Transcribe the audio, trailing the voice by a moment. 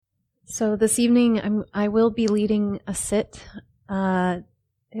So this evening I will be leading a sit.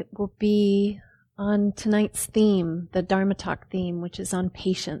 It will be on tonight's theme, the Dharma Talk theme, which is on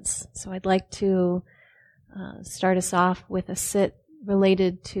patience. So I'd like to start us off with a sit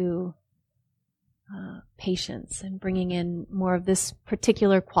related to patience and bringing in more of this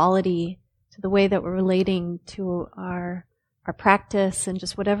particular quality to the way that we're relating to our practice and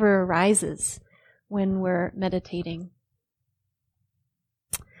just whatever arises when we're meditating.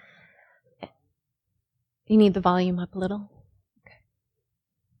 You need the volume up a little? Okay.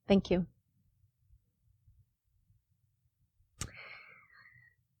 Thank you.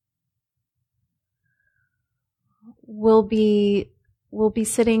 We'll be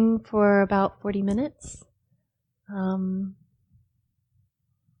sitting for about 40 minutes.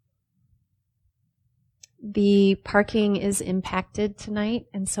 The parking is impacted tonight,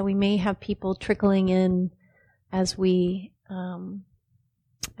 and so we may have people trickling in as we're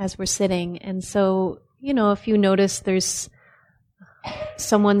sitting. And so, if you notice there's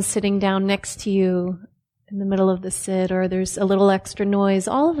someone sitting down next to you in the middle of the sit, or there's a little extra noise,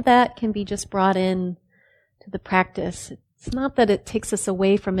 all of that can be just brought in to the practice. It's not that it takes us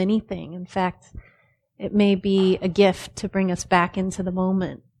away from anything. In fact, it may be a gift to bring us back into the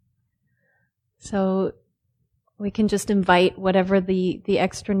moment. So we can just invite whatever the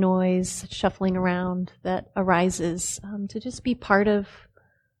extra noise, shuffling around that arises, to just be part of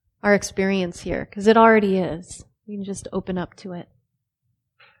our experience here, because it already is. We can just open up to it.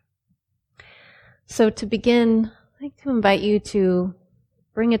 So to begin, I'd like to invite you to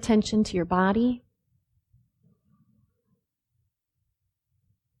bring attention to your body.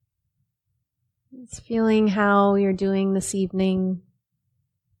 It's feeling how you're doing this evening.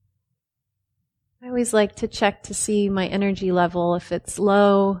 I always like to check to see my energy level. If it's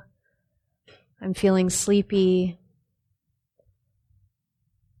low, I'm feeling sleepy,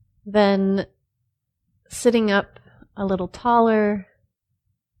 then sitting up a little taller,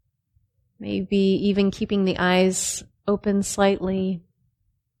 maybe even keeping the eyes open slightly.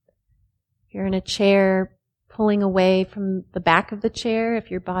 If you're in a chair, pulling away from the back of the chair, if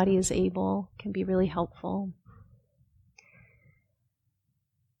your body is able, can be really helpful.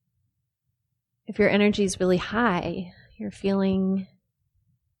 If your energy is really high, you're feeling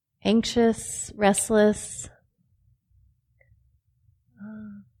anxious, restless,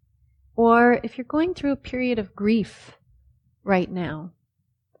 or if you're going through a period of grief right now,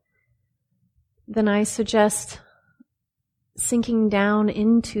 then I suggest sinking down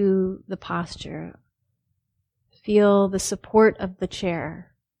into the posture. Feel the support of the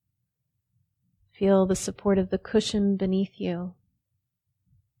chair. Feel the support of the cushion beneath you.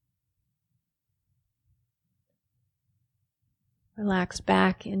 Relax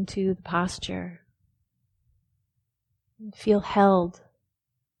back into the posture and feel held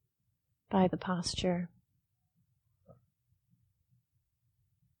by the posture.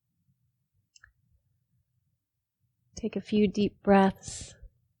 Take a few deep breaths.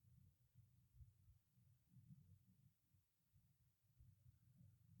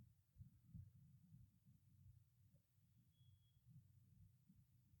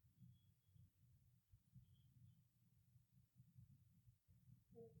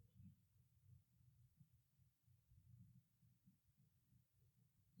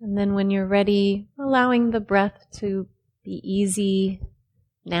 And then when you're ready, allowing the breath to be easy,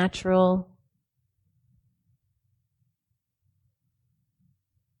 natural.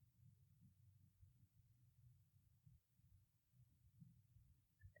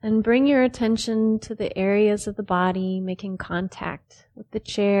 And bring your attention to the areas of the body making contact with the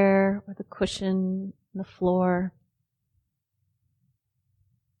chair or the cushion, the floor.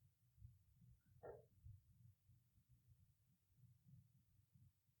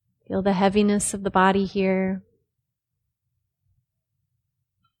 Feel the heaviness of the body here.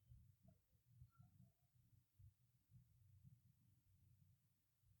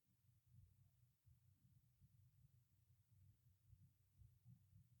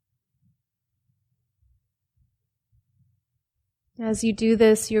 As you do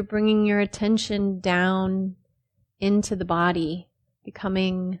this, you're bringing your attention down into the body,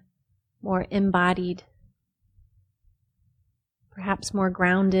 becoming more embodied, perhaps more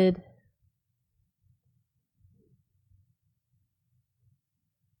grounded.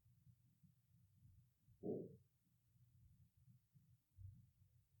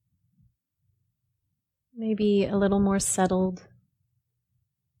 Maybe a little more settled.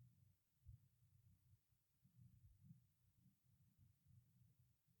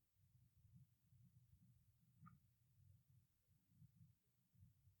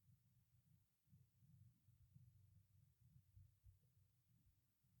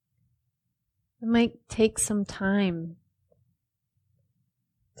 It might take some time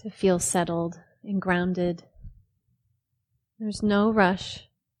to feel settled and grounded. There's no rush.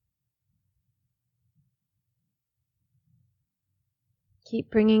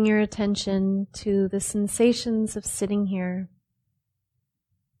 Keep bringing your attention to the sensations of sitting here.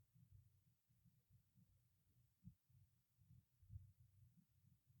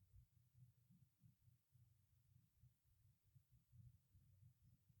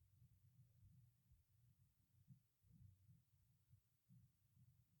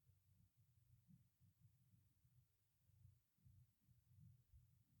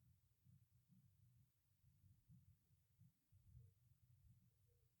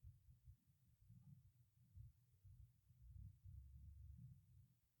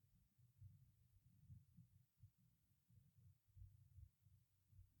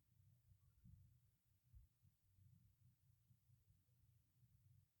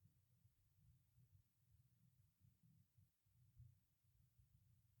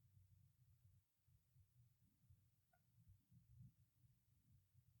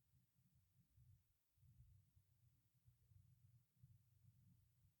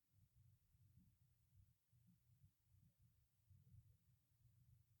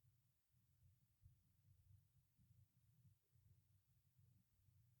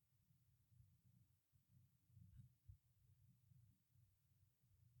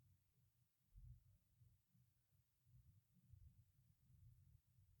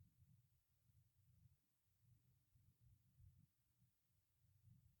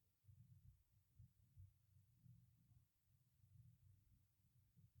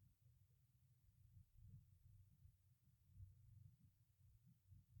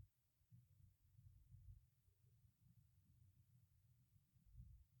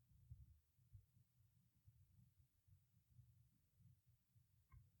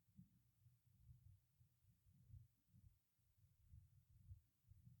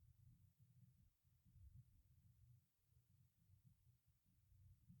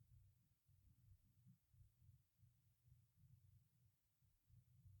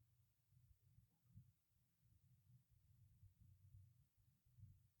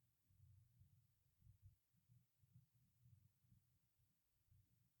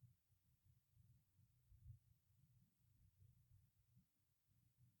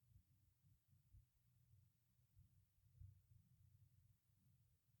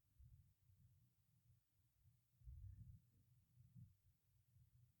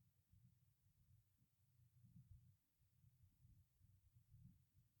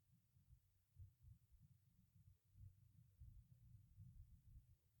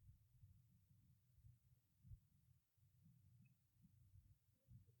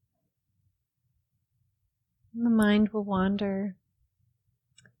 The mind will wander,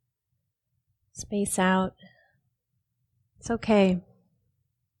 space out. It's okay.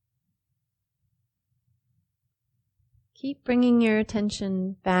 Keep bringing your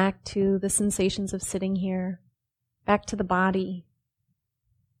attention back to the sensations of sitting here, back to the body.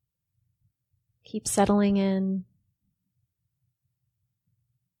 Keep settling in.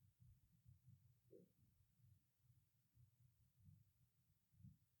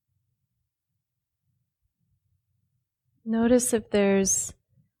 Notice if there's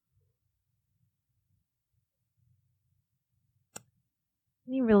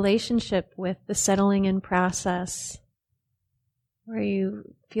any relationship with the settling in process where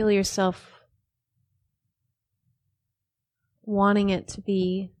you feel yourself wanting it to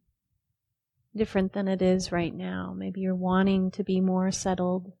be different than it is right now. Maybe you're wanting to be more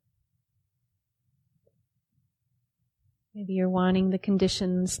settled. Maybe you're wanting the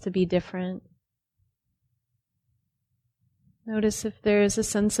conditions to be different. Notice if there's a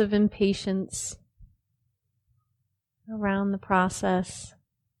sense of impatience around the process.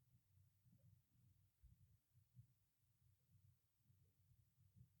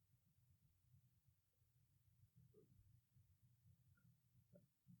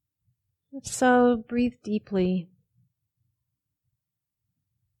 If so, breathe deeply.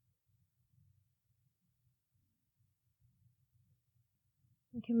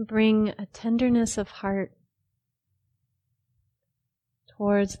 You can bring a tenderness of heart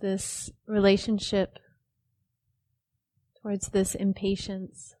towards this relationship, towards this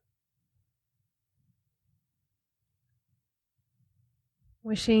impatience.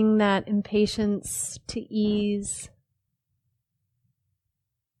 Wishing that impatience to ease.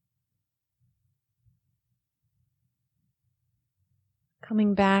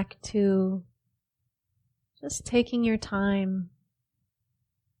 Coming back to just taking your time.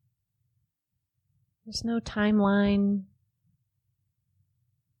 There's no timeline.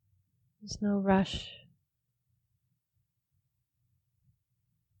 There's no rush.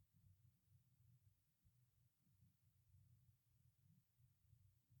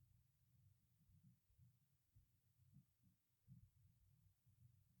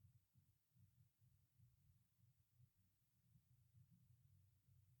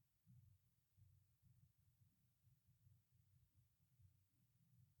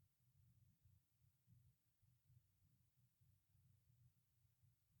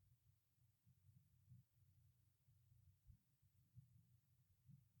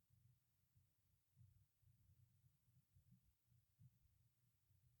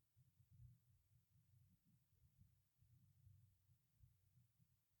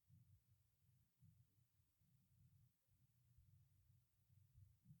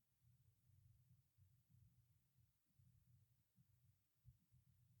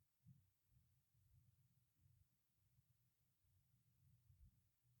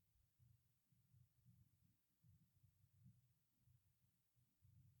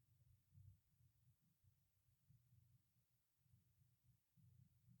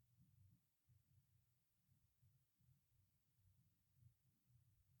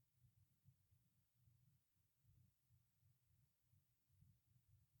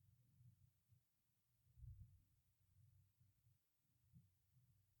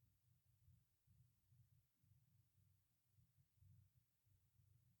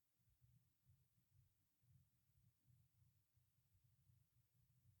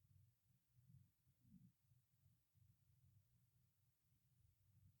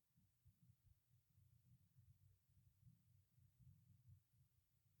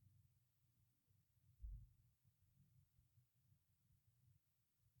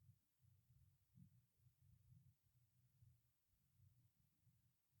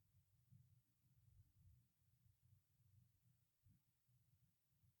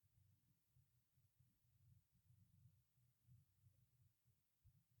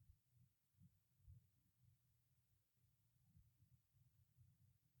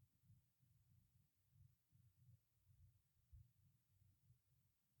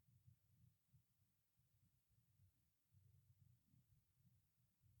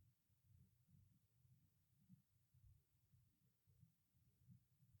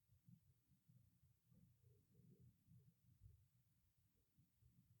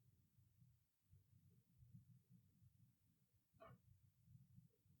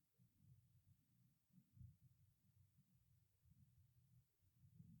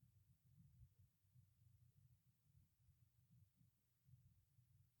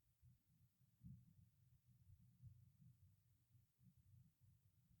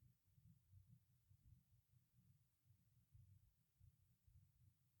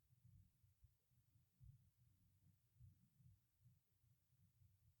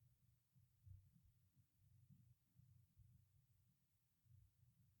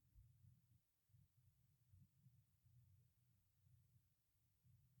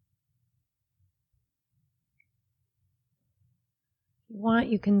 If you want,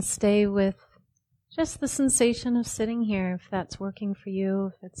 you can stay with just the sensation of sitting here, if that's working for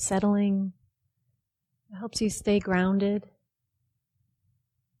you, if it's settling, it helps you stay grounded.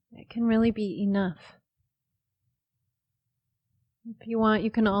 It can really be enough. If you want, you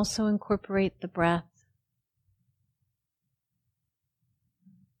can also incorporate the breath.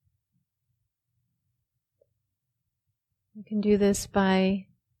 You can do this by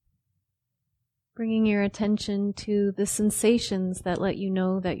bringing your attention to the sensations that let you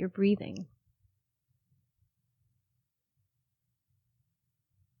know that you're breathing.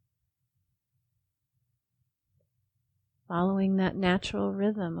 Following that natural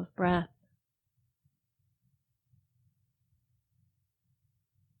rhythm of breath.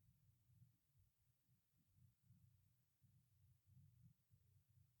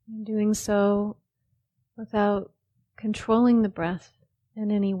 And doing so without controlling the breath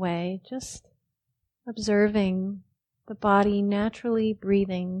in any way, just observing the body naturally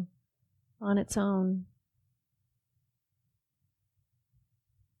breathing on its own.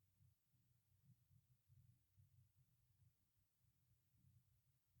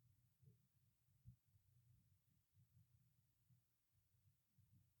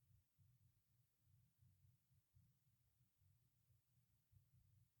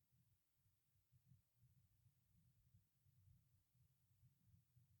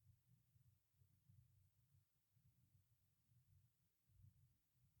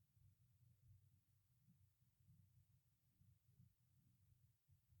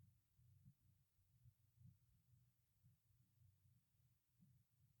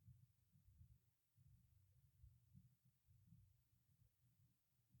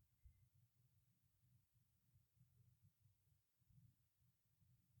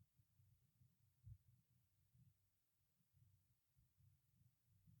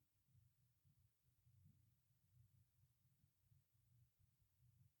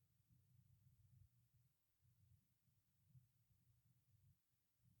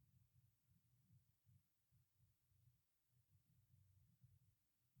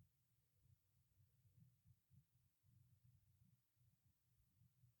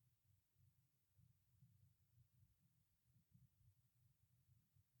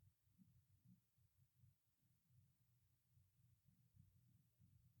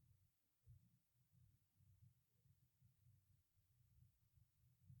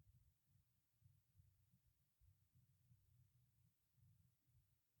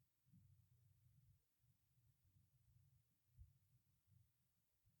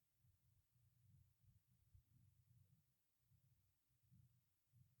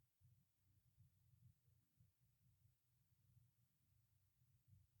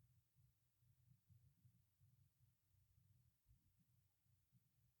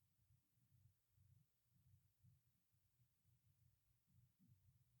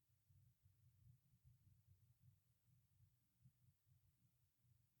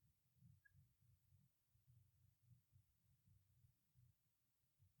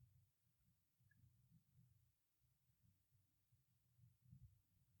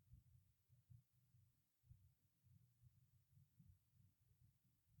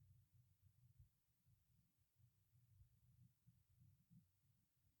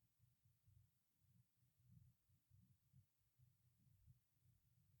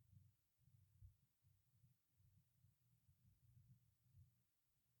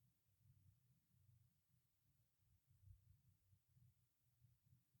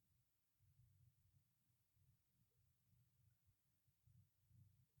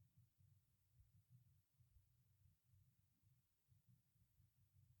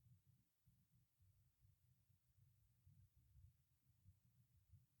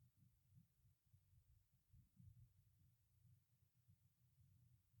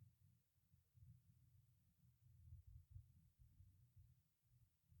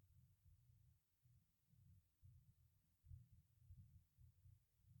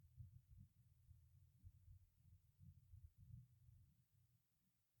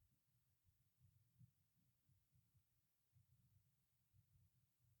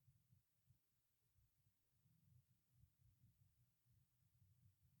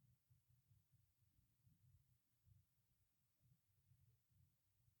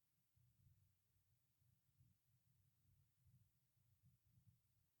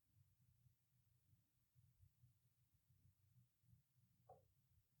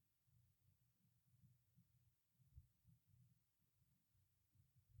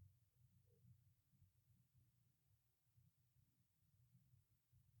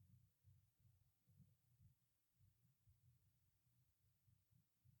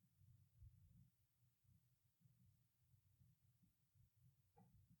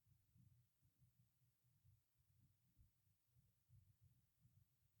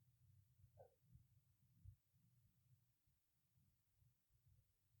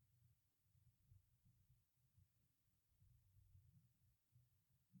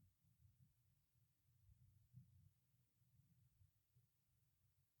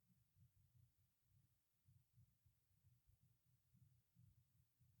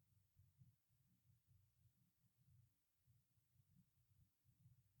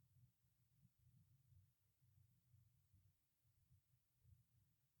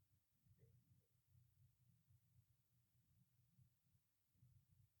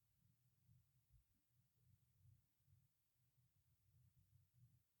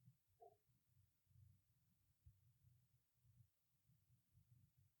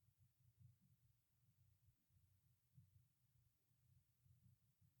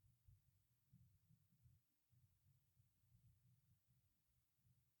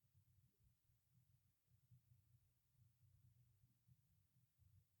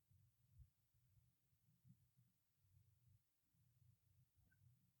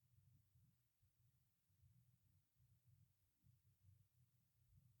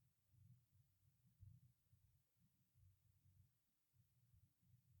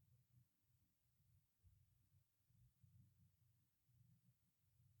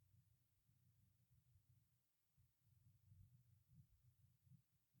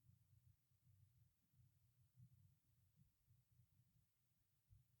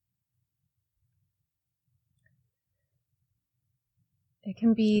 it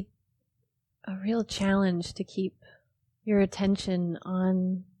can be a real challenge to keep your attention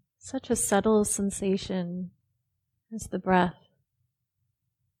on such a subtle sensation as the breath.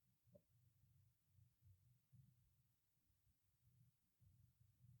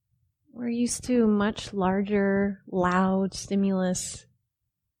 We're used to much larger, loud stimulus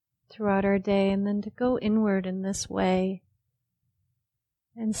throughout our day, and then to go inward in this way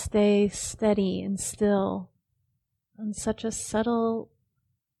and stay steady and still on such a subtle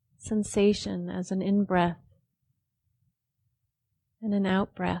sensation as an in-breath and an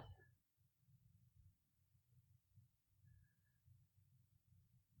out-breath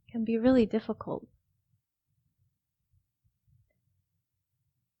can be really difficult.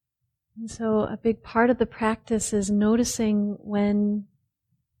 And so a big part of the practice is noticing when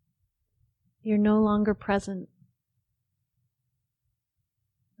you're no longer present,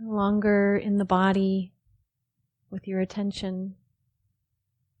 no longer in the body with your attention.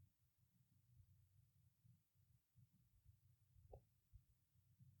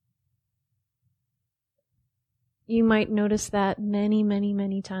 You might notice that many, many,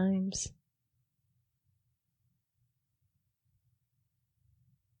 many times.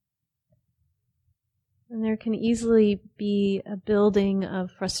 And there can easily be a building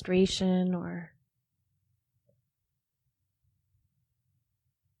of frustration or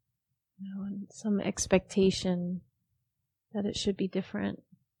some expectation that it should be different.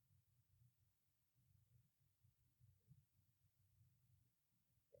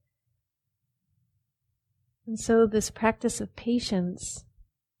 And so this practice of patience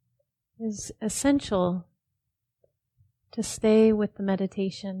is essential to stay with the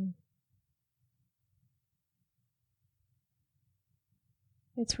meditation.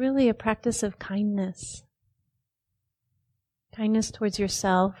 It's really a practice of kindness. Kindness towards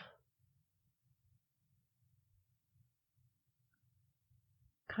yourself.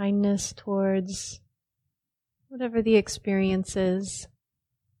 Kindness towards whatever the experience is.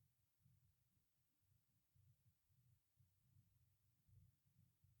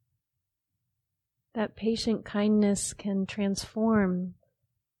 That patient kindness can transform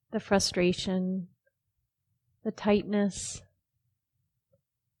the frustration, the tightness,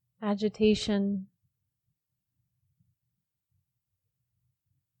 agitation.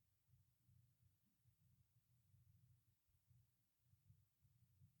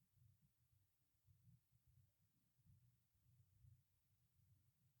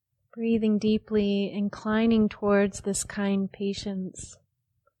 Breathing deeply, inclining towards this kind patience.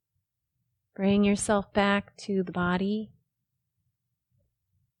 Bring yourself back to the body,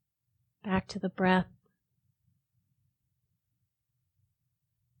 back to the breath.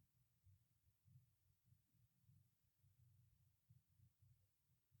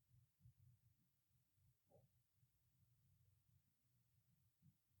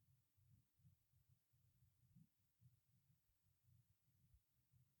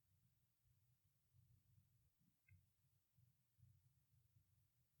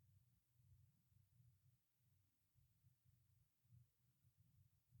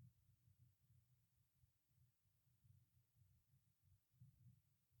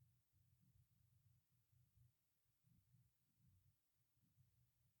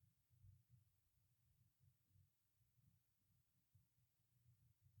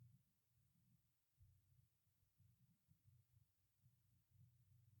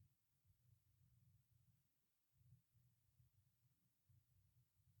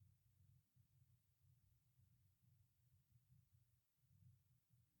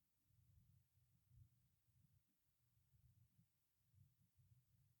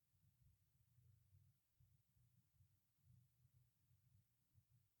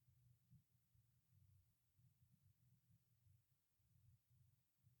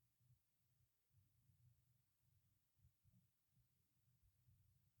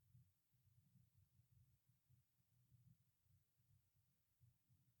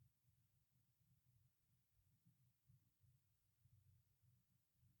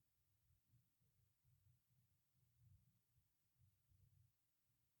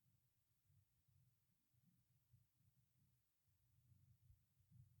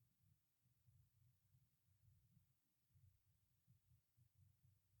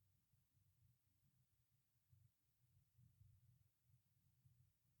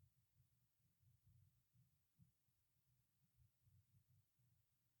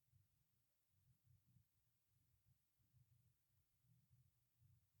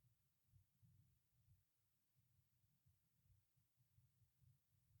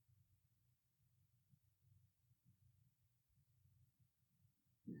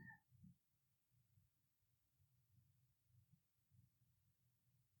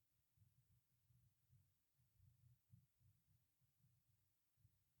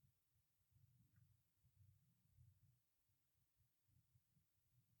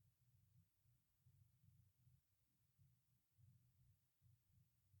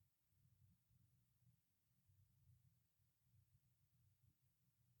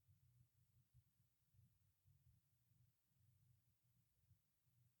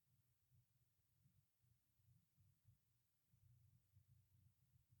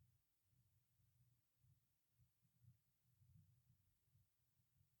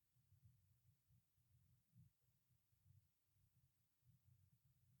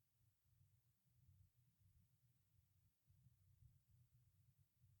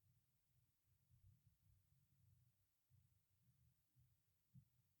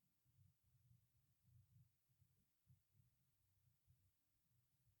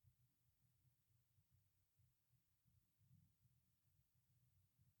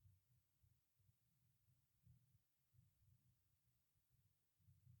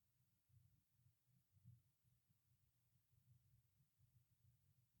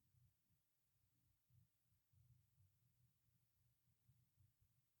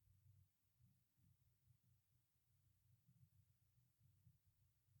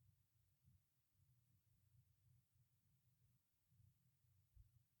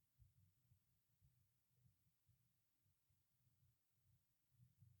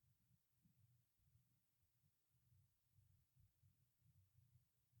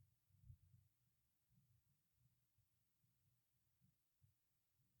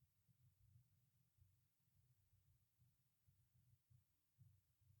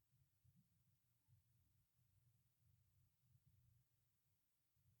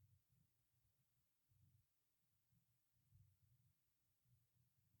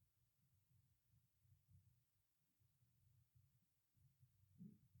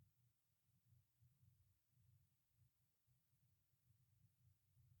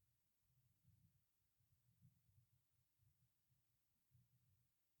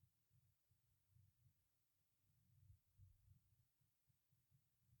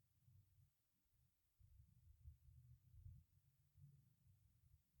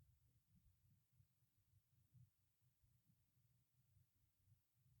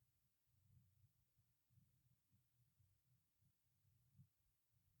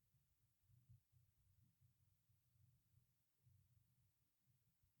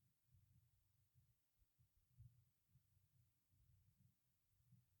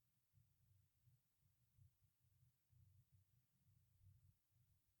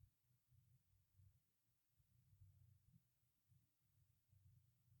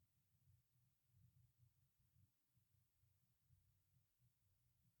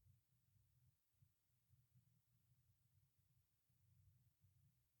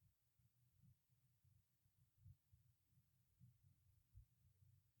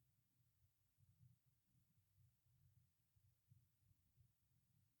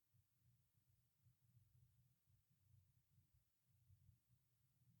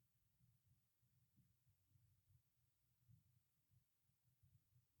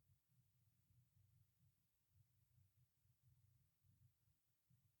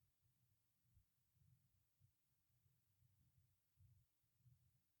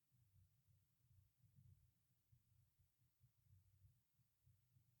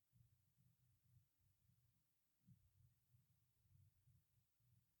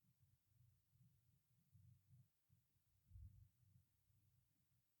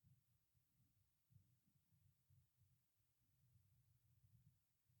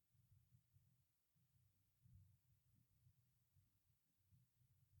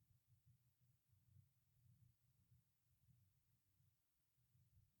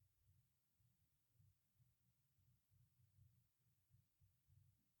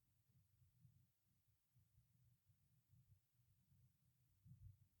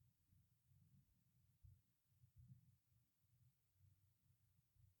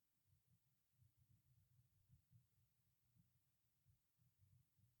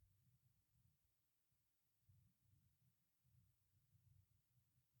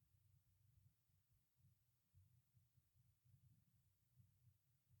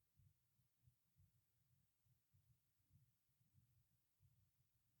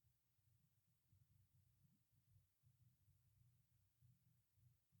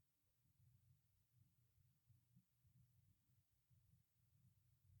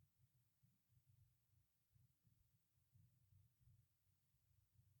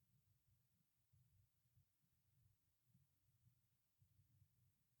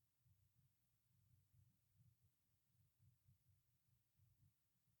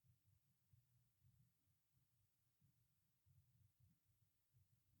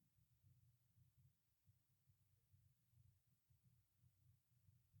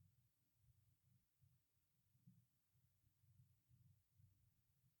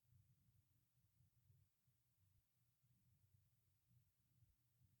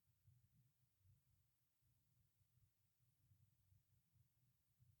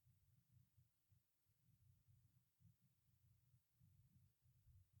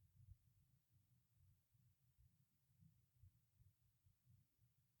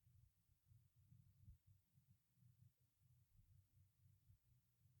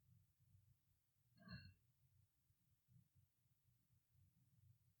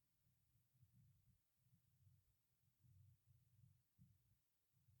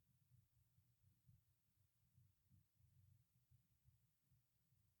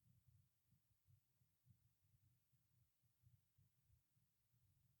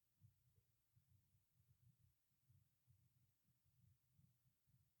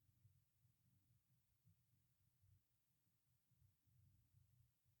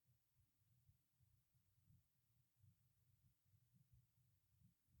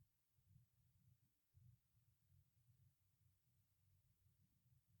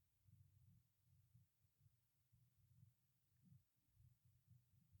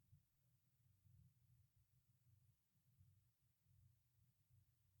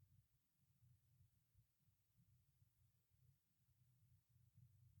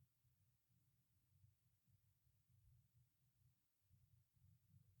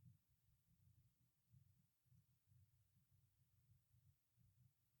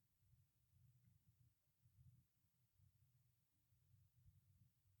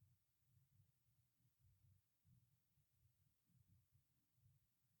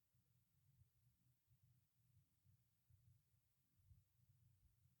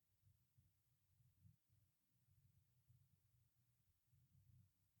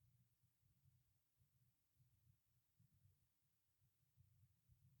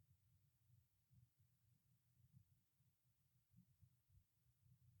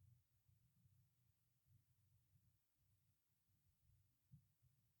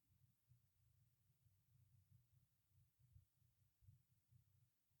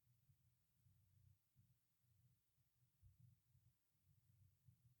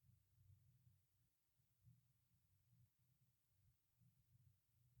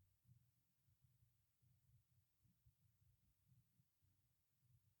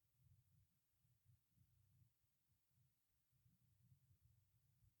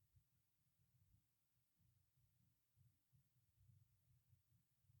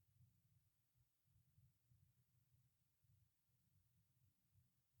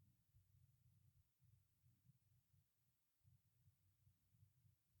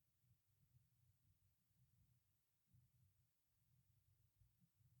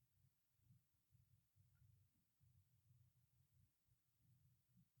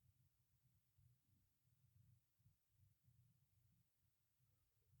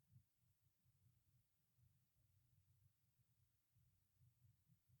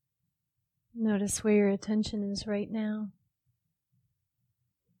 Notice where your attention is right now.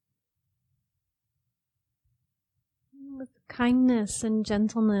 With kindness and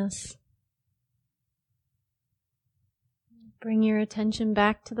gentleness, bring your attention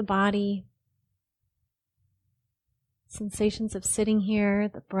back to the body, sensations of sitting here,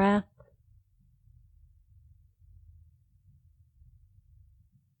 the breath,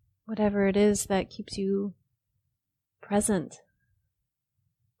 whatever it is that keeps you present,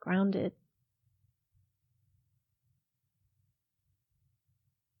 grounded.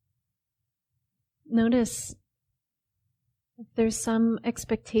 Notice if there's some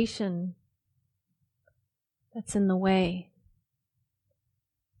expectation that's in the way,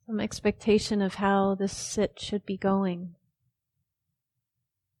 some expectation of how this sit should be going.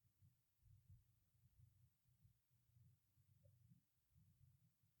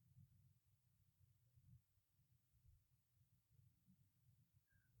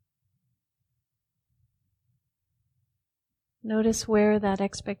 Notice where that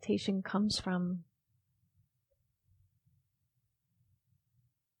expectation comes from.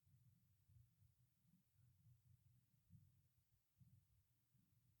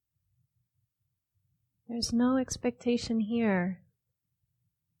 There's no expectation here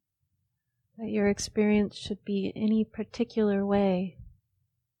that your experience should be any particular way.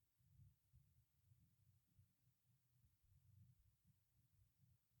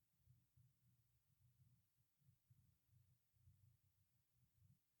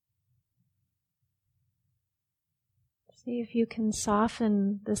 See if you can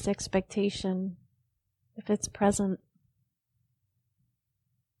soften this expectation if it's present.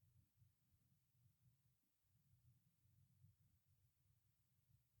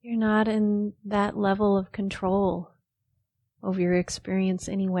 You're not in that level of control over your experience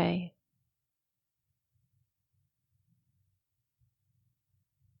anyway.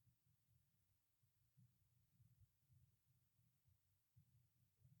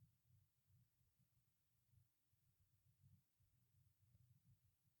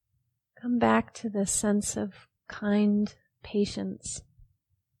 Come back to this sense of kind patience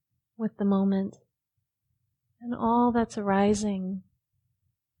with the moment and all that's arising.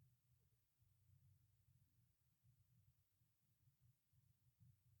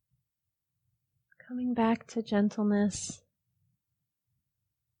 Coming back to gentleness,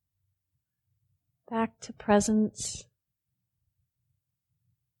 back to presence.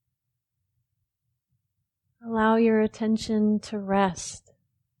 Allow your attention to rest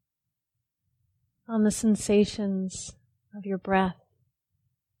on the sensations of your breath.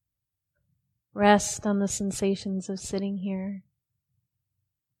 Rest on the sensations of sitting here.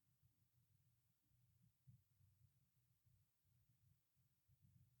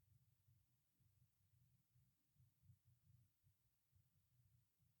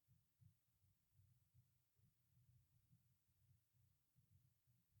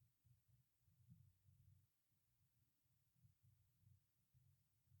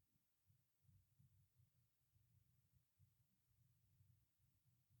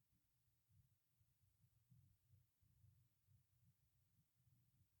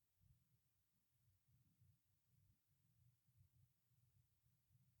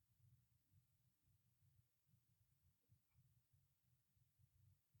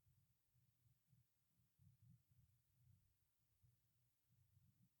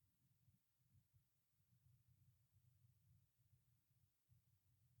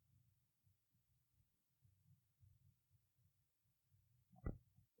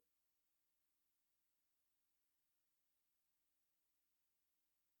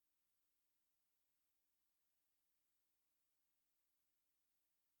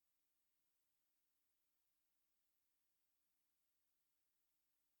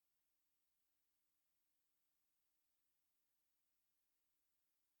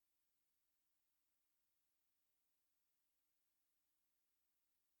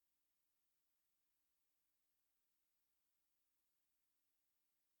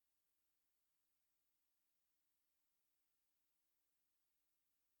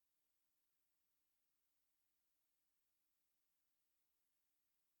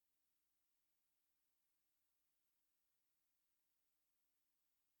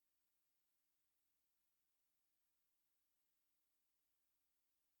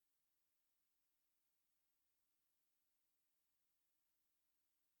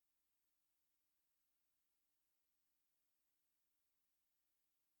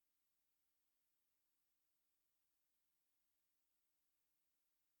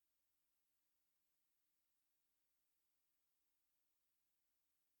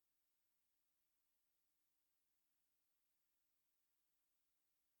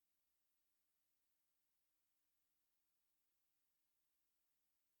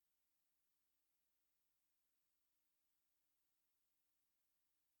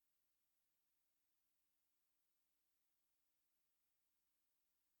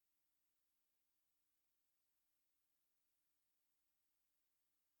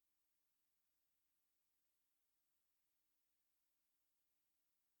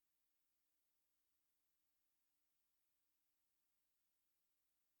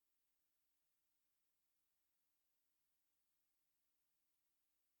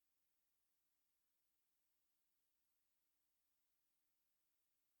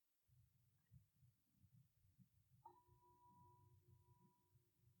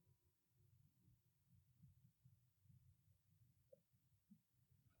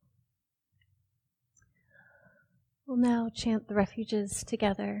 We'll now chant the refuges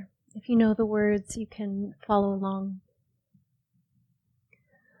together. If you know the words, you can follow along.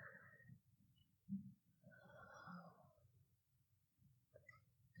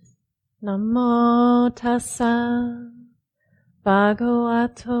 Namo tassa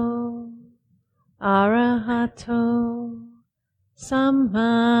bhagavato arahato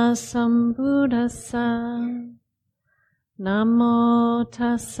samma sambuddhassa. Namo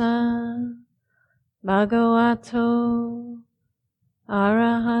tassa bhagavato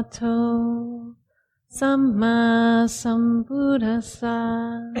arahato samma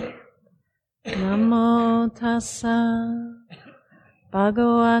sambuddhassa. Namo tassa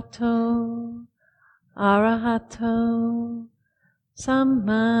bhagavato arahato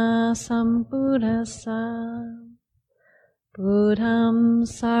samma sambuddhassa. Buddham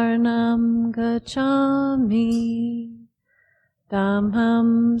saranam gacchami.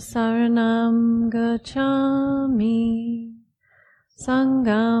 Dhammam saranam gacchami.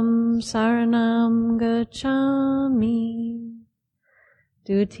 Sangham saranam gacchami.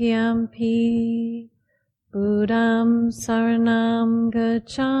 Dutiyampi Buddham saranam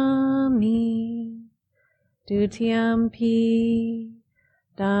gacchami. Dutiyampi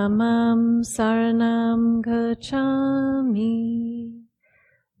Dhammam saranam gacchami.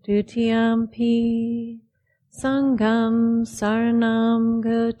 Dutiyampi Sangham saranam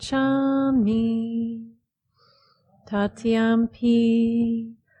gacchami.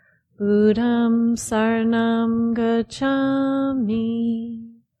 Tatyampi Buddham saranam gacchami.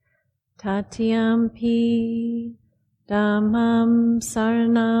 Tatyampi Dhammam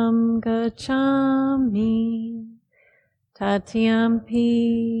saranam gacchami.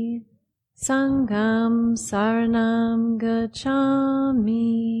 Tatyampi Sangham saranam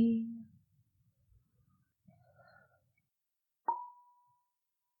gacchami.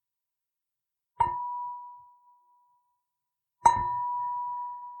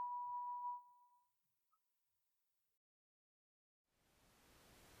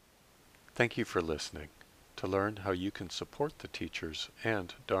 Thank you for listening. To learn how you can support the teachers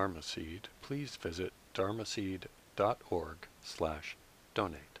and Dharma Seed, please visit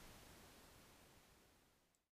dharmaseed.org/donate.